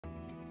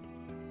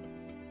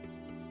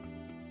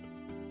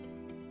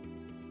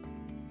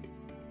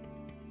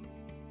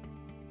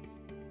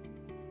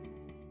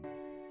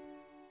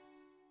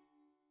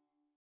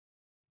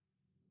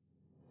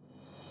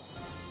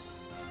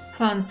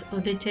Fans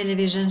of the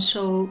television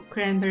show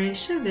Cranberry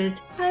Sherbet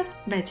have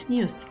bad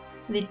news.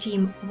 The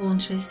team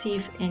won't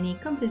receive any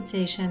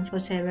compensation for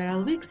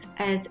several weeks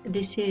as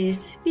the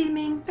series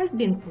filming has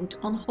been put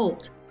on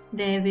hold.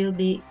 There will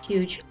be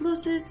huge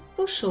losses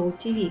for Show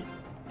TV.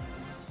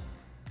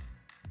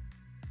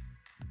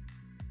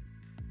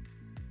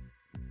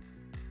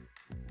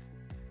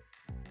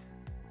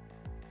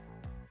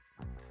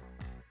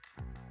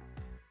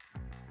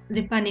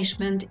 The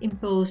punishment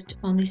imposed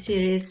on the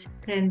series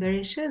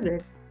Cranberry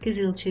Sherbet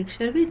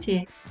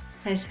Sherbeti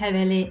has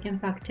heavily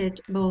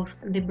impacted both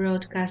the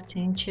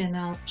broadcasting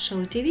channel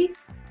Show TV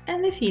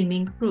and the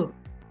filming crew.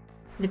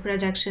 The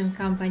production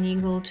company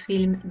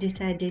Film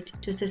decided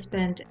to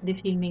suspend the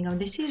filming of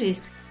the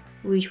series,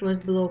 which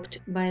was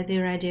blocked by the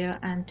Radio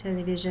and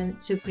Television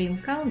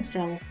Supreme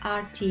Council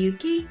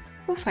 (RTUK)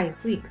 for 5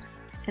 weeks.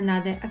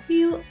 Another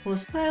appeal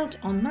was filed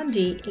on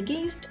Monday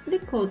against the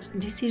court's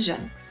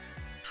decision.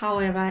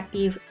 However,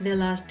 if the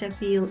last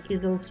appeal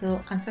is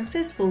also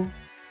unsuccessful,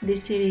 the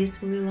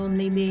series will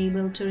only be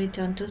able to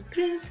return to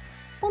screens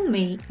on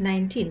May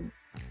 19.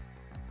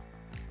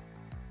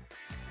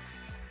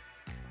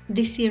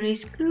 The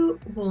series crew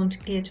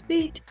won't get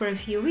paid for a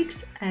few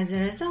weeks as a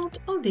result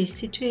of this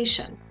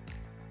situation.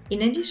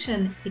 In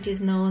addition, it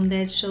is known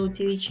that Show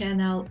TV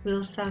channel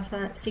will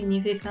suffer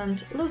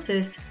significant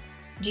losses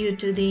due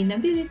to the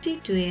inability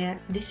to air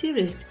the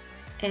series,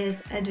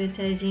 as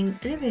advertising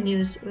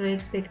revenues were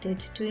expected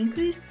to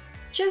increase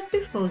just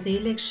before the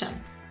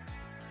elections.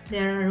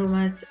 There are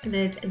rumors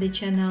that the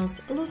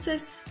channel's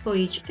losses for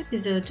each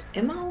episode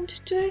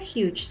amount to a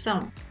huge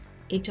sum.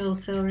 It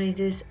also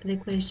raises the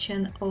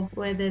question of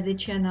whether the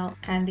channel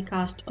and the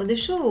cast of the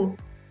show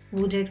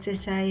would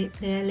exercise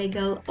their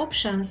legal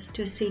options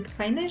to seek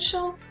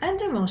financial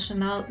and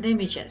emotional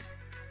damages.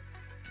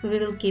 We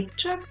will keep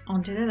track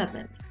on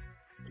developments.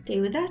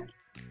 Stay with us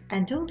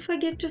and don't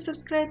forget to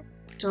subscribe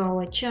to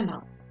our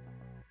channel.